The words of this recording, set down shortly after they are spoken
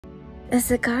As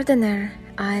a gardener,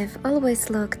 I've always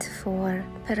looked for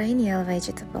perennial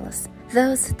vegetables,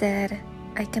 those that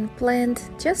I can plant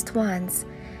just once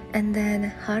and then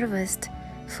harvest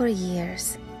for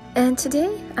years. And today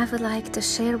I would like to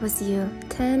share with you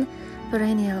 10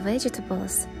 perennial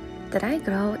vegetables that I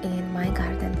grow in my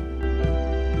garden.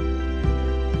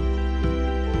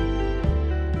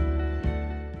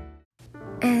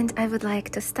 And I would like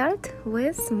to start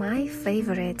with my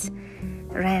favorite,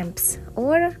 ramps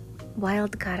or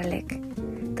wild garlic.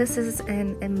 This is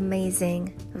an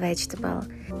amazing vegetable.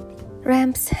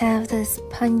 Ramps have this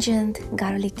pungent,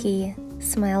 garlicky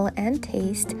smell and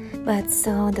taste, but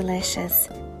so delicious.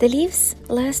 The leaves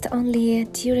last only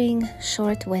during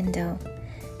short window.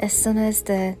 As soon as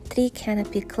the tree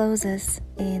canopy closes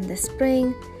in the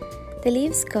spring, the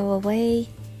leaves go away.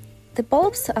 The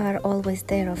bulbs are always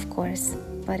there, of course,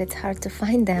 but it's hard to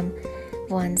find them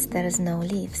once there's no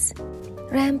leaves.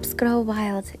 Ramps grow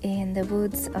wild in the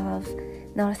woods of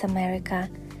North America.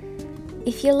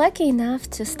 If you're lucky enough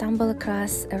to stumble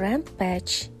across a ramp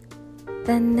patch,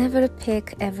 then never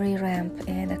pick every ramp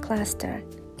in a cluster.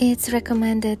 It's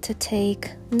recommended to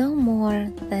take no more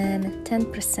than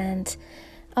 10%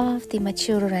 of the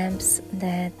mature ramps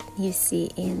that you see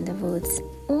in the woods.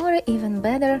 Or even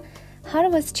better,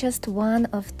 harvest just one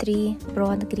of 3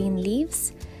 broad green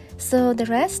leaves, so the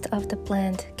rest of the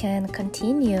plant can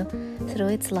continue through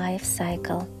its life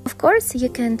cycle. Of course, you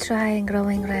can try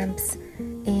growing ramps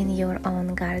in your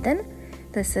own garden.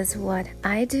 This is what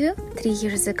I do. 3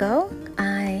 years ago,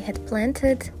 I had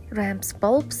planted ramps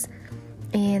bulbs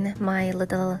in my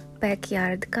little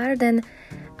backyard garden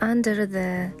under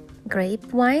the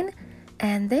grapevine,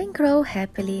 and they grow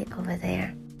happily over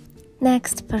there.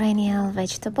 Next perennial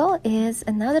vegetable is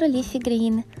another leafy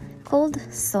green called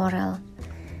sorrel.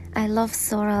 I love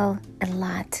sorrel a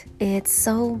lot. It's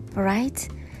so bright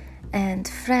and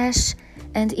fresh,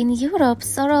 and in Europe,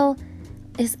 sorrel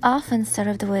is often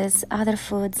served with other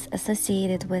foods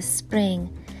associated with spring,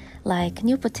 like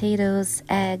new potatoes,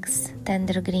 eggs,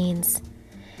 tender greens.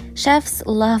 Chefs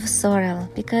love sorrel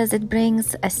because it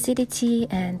brings acidity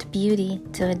and beauty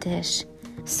to a dish.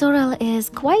 Sorrel is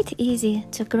quite easy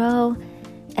to grow,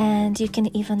 and you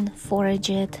can even forage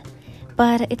it.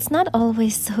 But it's not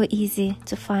always so easy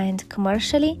to find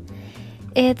commercially.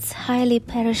 It's highly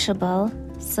perishable,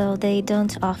 so they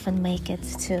don't often make it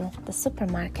to the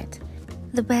supermarket.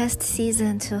 The best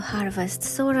season to harvest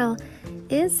sorrel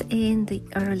is in the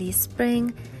early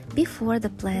spring, before the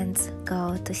plants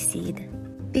go to seed.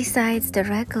 Besides the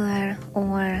regular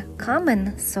or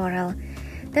common sorrel,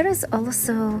 there is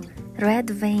also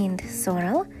red-veined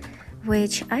sorrel,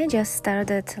 which I just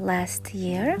started last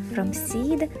year from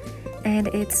seed, and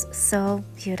it's so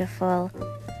beautiful.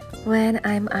 When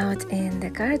I'm out in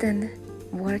the garden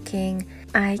working,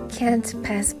 I can't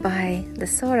pass by the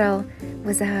sorrel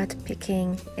without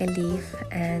picking a leaf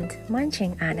and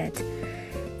munching on it.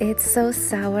 It's so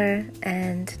sour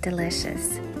and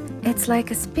delicious. It's like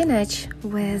a spinach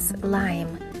with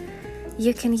lime.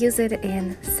 You can use it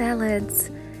in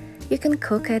salads. You can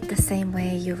cook it the same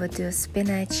way you would do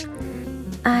spinach.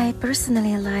 I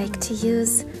personally like to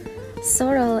use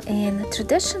sorrel in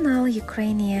traditional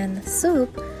Ukrainian soup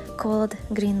called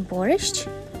green borscht,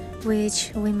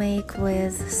 which we make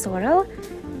with sorrel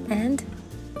and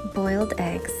boiled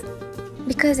eggs.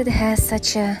 Because it has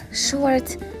such a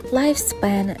short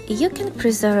lifespan, you can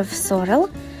preserve sorrel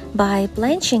by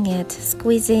blanching it,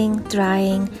 squeezing,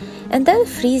 drying, and then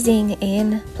freezing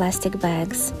in plastic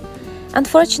bags.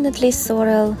 Unfortunately,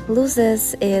 sorrel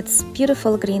loses its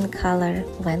beautiful green color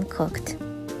when cooked.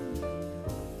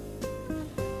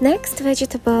 Next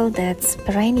vegetable that's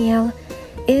perennial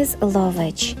is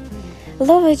lovage.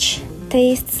 Lovage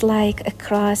tastes like a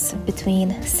cross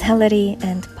between celery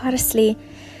and parsley.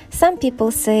 Some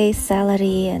people say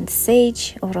celery and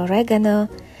sage or oregano.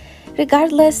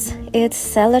 Regardless, its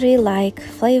celery-like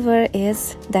flavor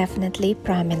is definitely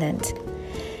prominent.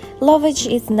 Lovage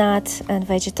is not a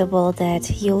vegetable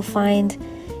that you'll find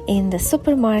in the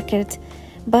supermarket,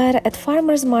 but at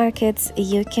farmers' markets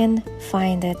you can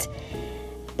find it.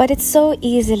 But it's so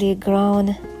easily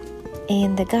grown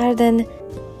in the garden.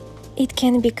 It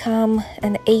can become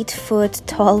an 8-foot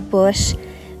tall bush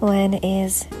when it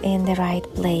is in the right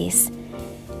place.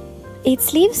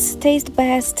 Its leaves taste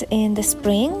best in the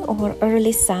spring or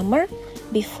early summer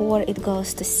before it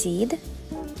goes to seed.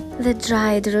 The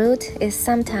dried root is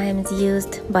sometimes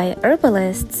used by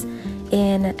herbalists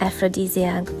in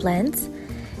aphrodisiac plants.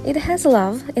 It has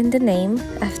love in the name,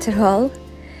 after all.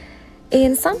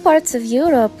 In some parts of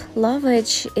Europe,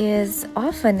 lovage is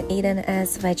often eaten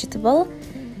as vegetable,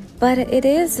 but it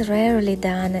is rarely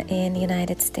done in the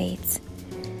United States.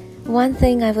 One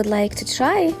thing I would like to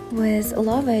try with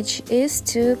lovage is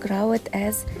to grow it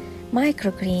as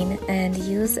microgreen and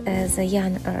use as a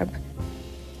young herb.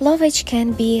 Lovage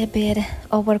can be a bit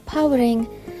overpowering,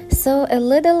 so a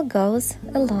little goes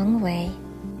a long way.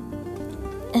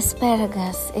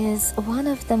 Asparagus is one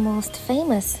of the most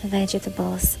famous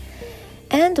vegetables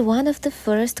and one of the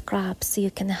first crops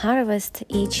you can harvest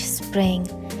each spring.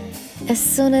 As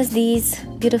soon as these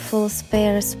beautiful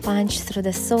spears punch through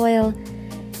the soil,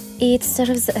 it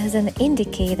serves as an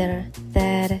indicator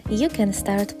that you can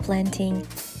start planting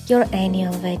your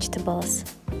annual vegetables.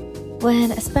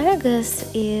 When asparagus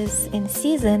is in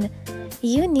season,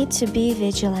 you need to be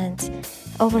vigilant.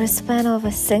 Over a span of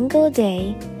a single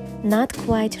day, not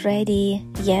quite ready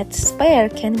yet spear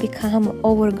can become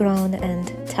overgrown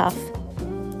and tough.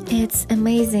 It's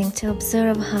amazing to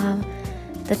observe how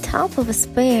the top of a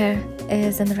spear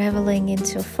is unraveling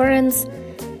into ferns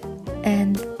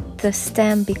and the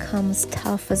stem becomes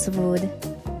tough as wood.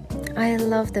 I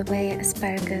love the way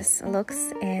asparagus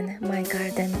looks in my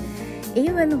garden,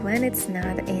 even when it's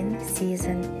not in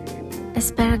season.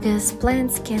 Asparagus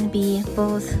plants can be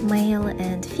both male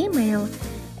and female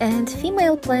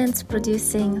plants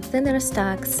producing thinner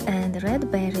stalks and red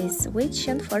berries, which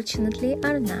unfortunately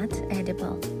are not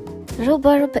edible.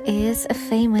 Rhubarb is a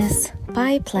famous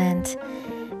pie plant,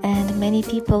 and many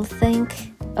people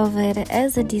think of it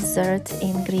as a dessert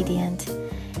ingredient.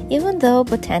 Even though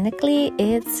botanically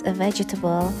it's a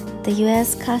vegetable, the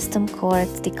US Custom Court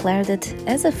declared it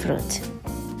as a fruit.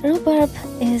 Rhubarb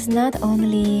is not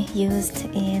only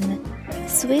used in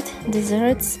sweet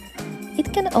desserts,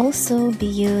 it can also be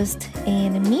used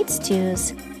in meat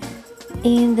stews.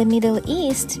 In the Middle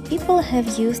East, people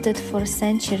have used it for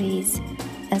centuries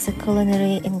as a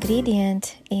culinary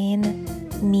ingredient in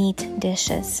meat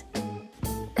dishes.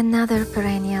 Another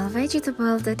perennial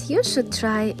vegetable that you should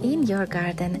try in your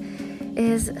garden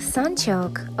is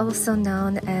sunchoke, also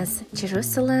known as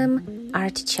Jerusalem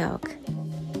artichoke.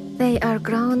 They are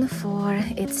grown for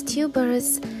its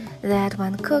tubers that,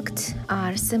 when cooked,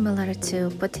 are similar to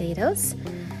potatoes.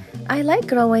 I like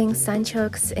growing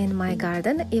sunchokes in my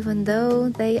garden, even though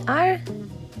they are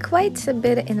quite a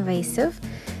bit invasive,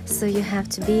 so you have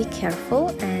to be careful,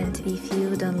 and if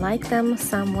you don't like them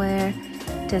somewhere,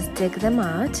 just dig them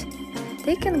out.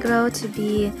 They can grow to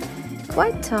be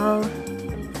quite tall,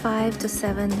 5 to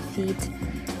 7 feet,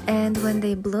 and when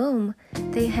they bloom,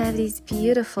 they have these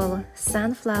beautiful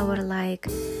sunflower-like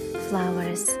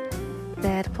flowers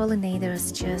that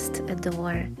pollinators just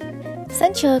adore.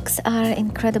 Sunchokes are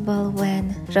incredible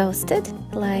when roasted,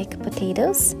 like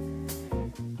potatoes.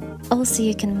 Also,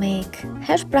 you can make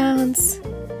hash browns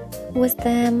with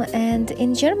them, and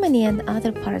in Germany and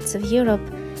other parts of Europe,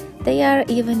 they are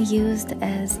even used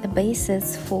as a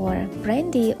basis for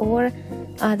brandy or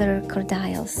other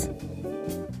cordials.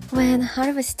 When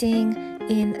harvesting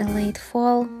in a late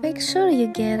fall, make sure you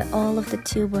get all of the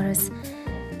tubers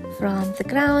from the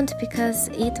ground, because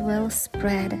it will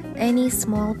spread. Any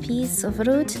small piece of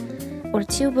root or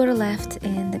tuber left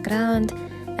in the ground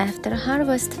after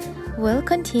harvest will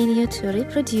continue to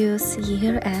reproduce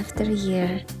year after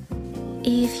year.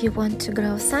 If you want to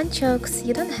grow sunchokes,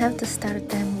 you don't have to start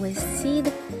them with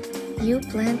seed. You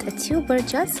plant a tuber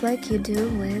just like you do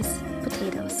with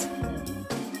potatoes.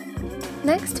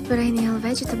 Next perennial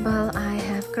vegetable I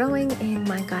have growing in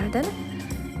my garden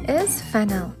is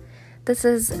fennel. This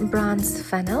is bronze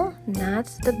fennel, not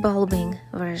the bulbing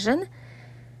version.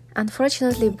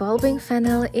 Unfortunately, bulbing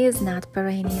fennel is not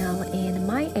perennial in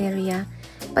my area,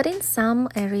 but in some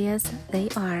areas they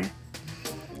are.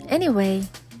 Anyway,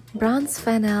 bronze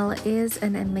fennel is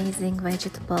an amazing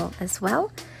vegetable as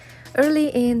well. Early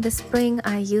in the spring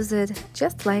I use it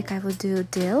just like I would do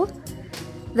dill.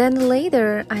 Then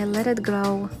later I let it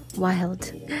grow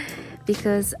wild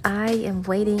because I am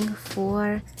waiting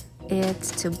for it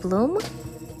to bloom.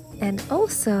 And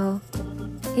also,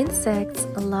 insects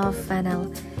love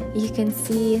fennel. You can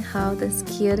see how this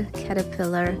cute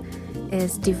caterpillar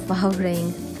is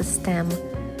devouring the stem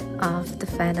of the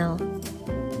fennel.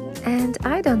 And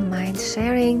I don't mind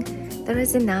sharing, there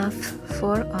is enough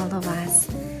for all of us.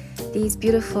 These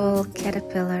beautiful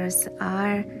caterpillars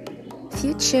are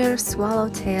future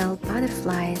swallowtail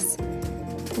butterflies,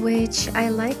 which I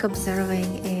like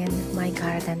observing in my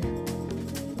garden.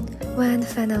 When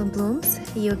fennel blooms,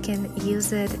 you can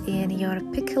use it in your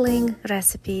pickling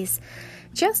recipes,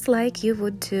 just like you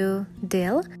would do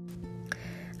dill.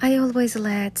 I always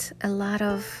let a lot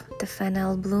of the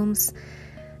fennel blooms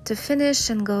to finish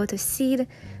and go to seed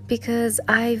because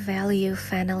I value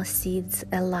fennel seeds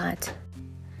a lot.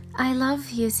 I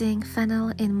love using fennel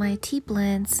in my tea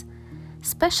plants,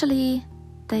 especially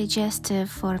digestive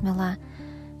formula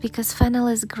because fennel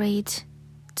is great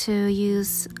to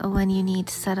use when you need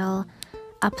subtle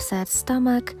upset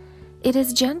stomach. It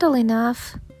is gentle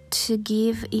enough to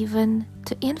give even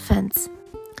to infants.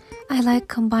 I like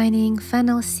combining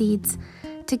fennel seeds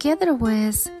together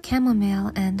with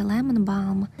chamomile and lemon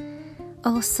balm,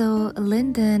 also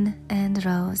linden and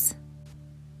rose.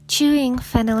 Chewing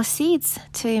fennel seeds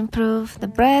to improve the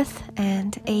breath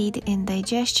and aid in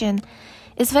digestion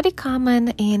is very common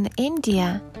in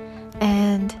India,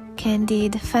 and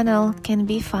candied fennel can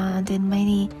be found in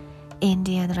many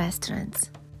Indian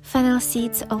restaurants. Fennel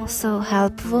seeds also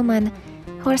help women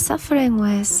who are suffering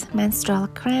with menstrual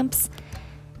cramps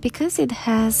because it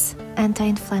has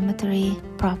anti-inflammatory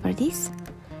properties.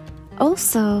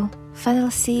 Also,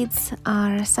 fennel seeds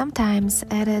are sometimes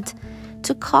added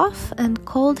to cough and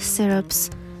cold syrups,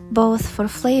 both for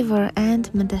flavor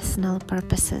and medicinal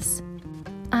purposes.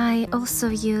 I also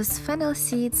use fennel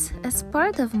seeds as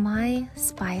part of my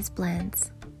spice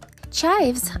blends.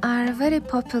 Chives are very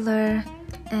popular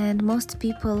and most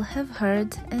people have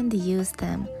heard and used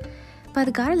them,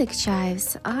 but garlic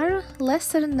chives are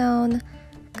lesser known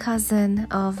cousin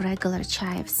of regular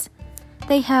chives.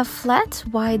 They have flat,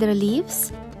 wider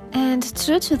leaves, and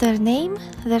true to their name,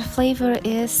 their flavor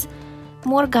is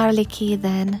more garlicky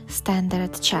than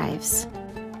standard chives.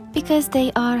 Because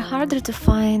they are harder to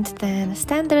find than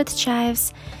standard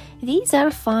chives, these are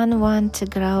fun ones to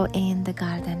grow in the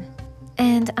garden.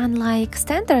 And unlike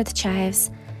standard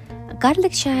chives,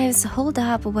 garlic chives hold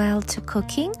up well to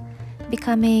cooking,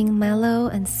 becoming mellow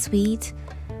and sweet,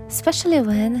 especially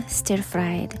when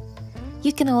stir-fried.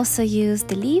 You can also use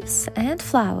the leaves and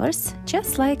flowers,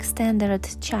 just like standard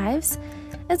chives,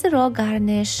 as a raw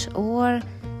garnish or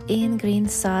in green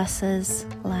sauces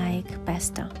like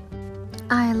pesto.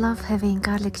 I love having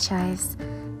garlic chives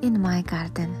in my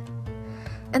garden.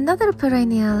 Another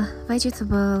perennial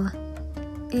vegetable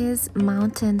is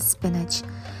mountain spinach,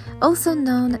 also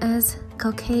known as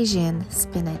Caucasian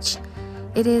spinach.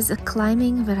 It is a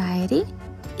climbing variety,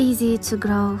 easy to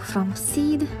grow from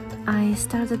seed. I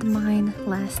started mine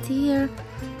last year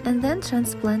and then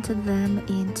transplanted them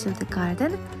into the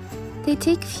garden. They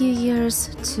take a few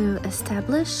years to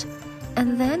establish,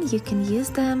 and then you can use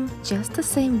them just the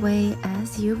same way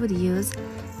as you would use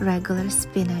regular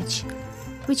spinach,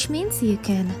 which means you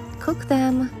can cook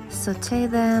them, saute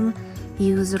them,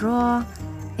 use raw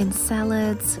in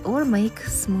salads, or make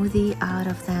smoothie out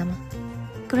of them.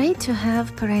 Great to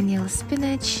have perennial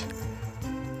spinach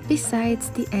besides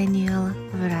the annual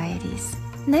varieties.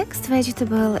 Next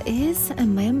vegetable is a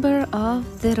member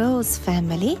of the rose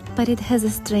family, but it has a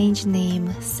strange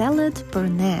name, salad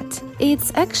burnet.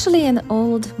 It's actually an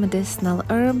old medicinal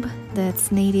herb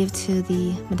that's native to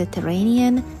the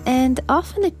Mediterranean and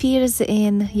often appears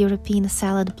in European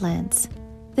salad blends.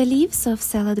 The leaves of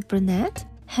salad burnet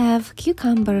have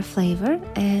cucumber flavor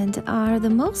and are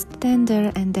the most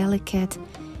tender and delicate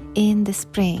in the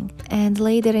spring, and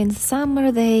later in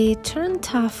summer they turn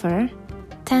tougher.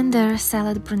 Tender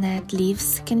salad burnet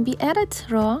leaves can be added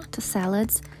raw to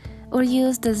salads or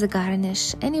used as a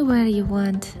garnish anywhere you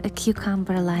want a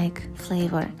cucumber-like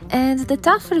flavor. And the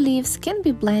tougher leaves can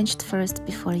be blanched first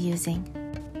before using.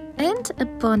 And a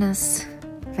bonus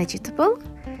vegetable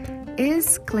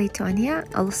is Claytonia,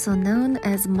 also known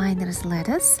as miner's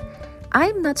lettuce.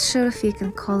 I'm not sure if you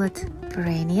can call it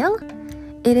perennial.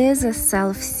 It is a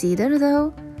self-seeder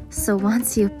though, so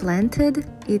once you plant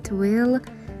it will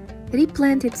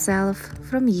replant itself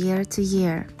from year to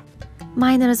year.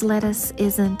 Miner's lettuce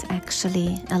isn't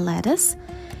actually a lettuce.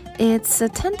 It's a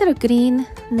tender green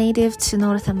native to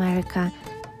North America,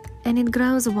 and it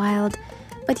grows wild,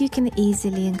 but you can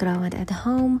easily grow it at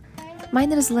home.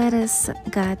 Miner's lettuce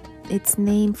got its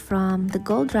name from the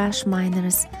gold rush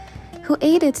miners who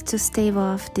ate it to stave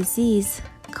off disease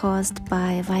caused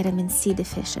by vitamin C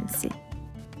deficiency.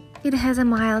 It has a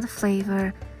mild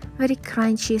flavor, very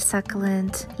crunchy,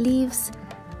 succulent leaves,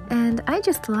 and I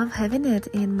just love having it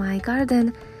in my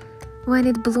garden. When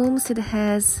it blooms, it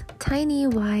has tiny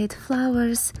white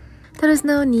flowers. There is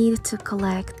no need to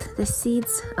collect the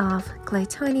seeds of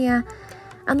Claytonia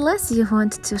unless you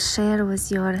want to share with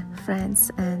your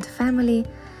friends and family,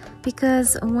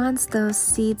 because once those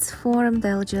seeds form,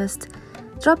 they'll just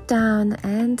drop down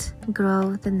and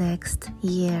grow the next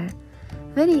year.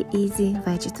 Very easy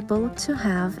vegetable to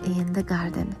have in the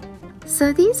garden.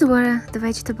 So these were the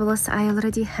vegetables I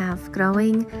already have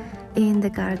growing in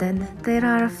the garden. There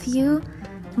are a few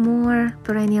more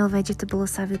perennial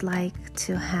vegetables I would like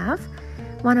to have.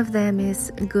 One of them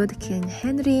is Good King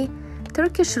Henry,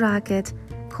 Turkish rocket,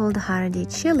 cold hardy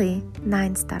chili,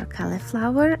 9-star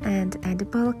cauliflower, and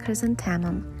edible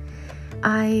chrysanthemum.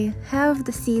 I have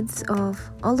the seeds of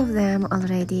all of them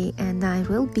already, and I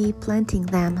will be planting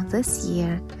them this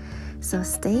year. So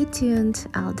stay tuned,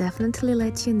 I'll definitely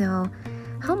let you know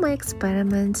how my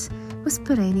experiment with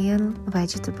perennial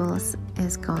vegetables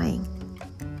is going.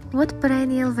 What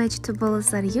perennial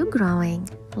vegetables are you growing?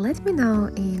 Let me know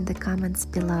in the comments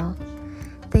below.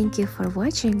 Thank you for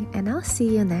watching, and I'll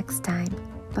see you next time.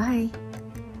 Bye!